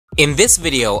In this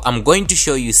video, I'm going to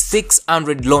show you 6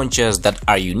 Android launchers that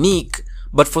are unique,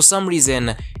 but for some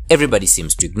reason, everybody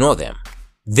seems to ignore them.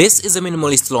 This is a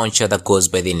minimalist launcher that goes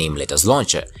by the name Letters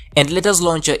Launcher, and Letters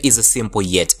Launcher is a simple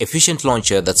yet efficient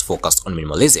launcher that's focused on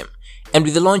minimalism. And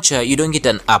with the launcher, you don't get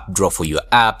an app drawer for your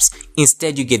apps.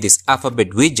 Instead, you get this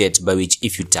alphabet widget by which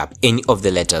if you tap any of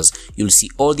the letters, you'll see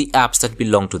all the apps that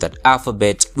belong to that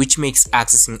alphabet, which makes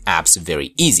accessing apps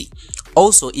very easy.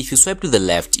 Also, if you swipe to the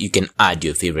left, you can add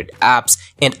your favorite apps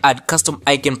and add custom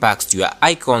icon packs to your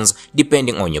icons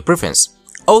depending on your preference.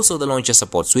 Also, the launcher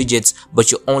supports widgets,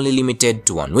 but you're only limited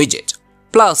to one widget.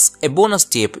 Plus, a bonus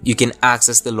tip, you can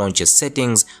access the launcher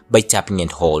settings by tapping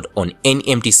and hold on any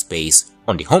empty space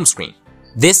on the home screen.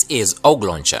 This is OG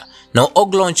Launcher. Now,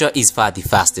 OG Launcher is far the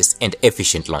fastest and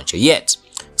efficient launcher yet.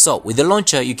 So, with the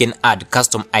launcher, you can add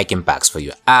custom icon packs for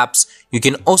your apps. You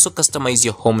can also customize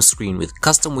your home screen with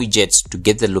custom widgets to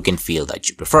get the look and feel that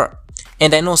you prefer.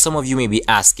 And I know some of you may be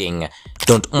asking,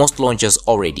 don't most launchers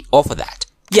already offer that?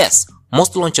 Yes,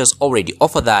 most launchers already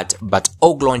offer that, but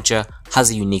OG Launcher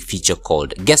has a unique feature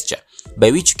called Gesture,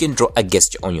 by which you can draw a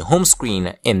gesture on your home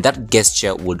screen, and that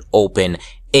gesture would open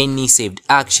any saved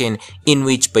action, in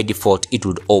which by default it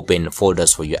would open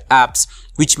folders for your apps,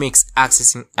 which makes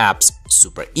accessing apps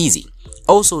super easy.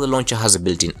 Also, the launcher has a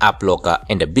built-in app locker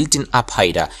and a built-in app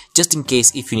hider just in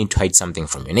case if you need to hide something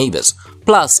from your neighbors.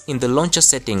 Plus, in the launcher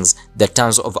settings, there are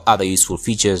tons of other useful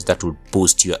features that would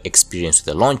boost your experience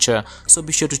with the launcher, so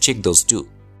be sure to check those too.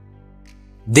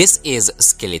 This is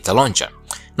Skeletal Launcher.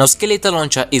 Now, Skeletal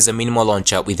Launcher is a minimal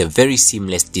launcher with a very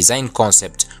seamless design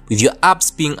concept, with your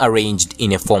apps being arranged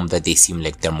in a form that they seem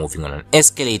like they're moving on an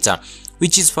escalator,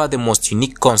 which is far the most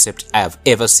unique concept I have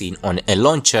ever seen on a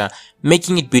launcher,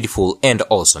 making it beautiful and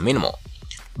also minimal.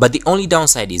 But the only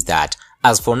downside is that,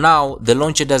 as for now, the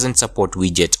launcher doesn't support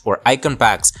widget or icon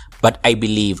packs, but I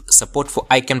believe support for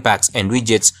icon packs and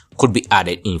widgets could be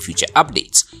added in future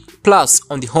updates. Plus,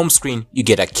 on the home screen, you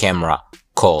get a camera,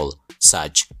 call,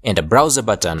 search, and a browser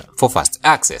button for fast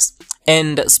access.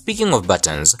 And speaking of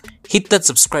buttons, hit that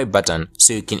subscribe button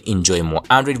so you can enjoy more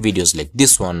Android videos like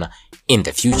this one in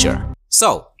the future.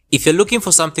 So, if you're looking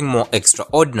for something more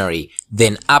extraordinary,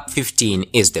 then App 15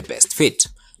 is the best fit.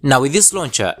 Now, with this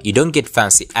launcher, you don't get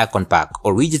fancy icon pack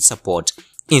or widget support.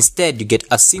 Instead, you get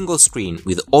a single screen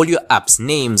with all your apps'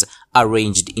 names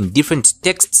arranged in different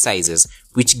text sizes,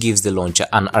 which gives the launcher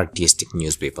an artistic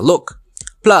newspaper look.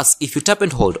 Plus, if you tap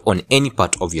and hold on any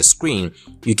part of your screen,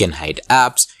 you can hide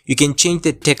apps, you can change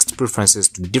the text preferences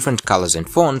to different colors and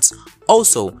fonts.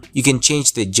 Also, you can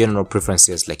change the general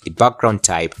preferences like the background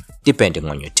type depending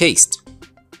on your taste.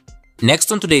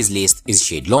 Next on today's list is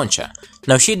Shade Launcher.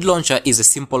 Now, Shade Launcher is a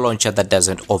simple launcher that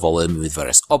doesn't overwhelm you with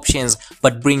various options,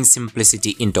 but brings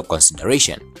simplicity into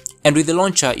consideration. And with the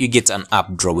launcher, you get an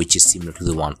app drawer which is similar to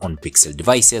the one on Pixel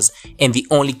devices, and the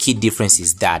only key difference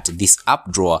is that this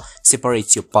app drawer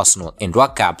separates your personal and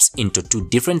work apps into 2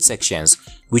 different sections,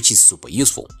 which is super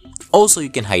useful. Also, you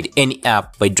can hide any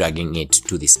app by dragging it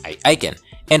to this eye icon.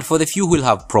 And for the few who will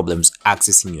have problems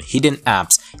accessing your hidden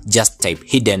apps, just type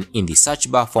hidden in the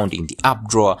search bar found in the app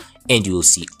drawer and you will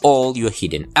see all your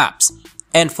hidden apps.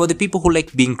 And for the people who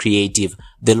like being creative,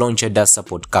 the launcher does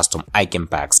support custom icon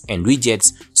packs and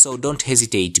widgets, so don't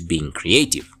hesitate being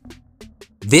creative.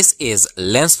 This is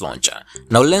Lens Launcher.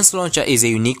 Now, Lens Launcher is a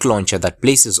unique launcher that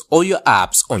places all your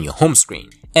apps on your home screen.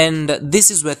 And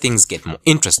this is where things get more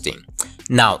interesting.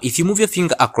 Now, if you move your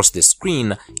finger across the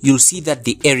screen, you'll see that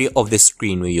the area of the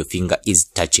screen where your finger is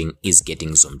touching is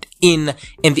getting zoomed in,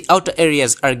 and the outer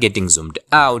areas are getting zoomed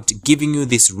out, giving you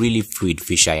this really fluid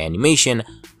fisheye animation,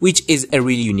 which is a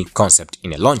really unique concept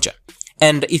in a launcher.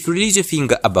 And if you release your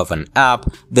finger above an app,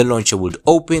 the launcher would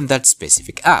open that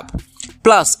specific app.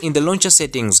 Plus, in the launcher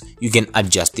settings, you can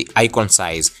adjust the icon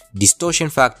size, distortion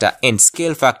factor, and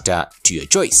scale factor to your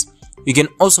choice. You can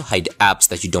also hide apps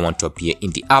that you don't want to appear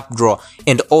in the app drawer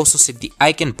and also set the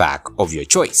icon pack of your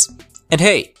choice. And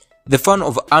hey, the fun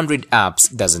of Android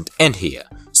apps doesn't end here,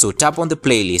 so tap on the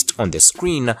playlist on the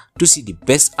screen to see the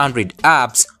best Android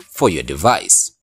apps for your device.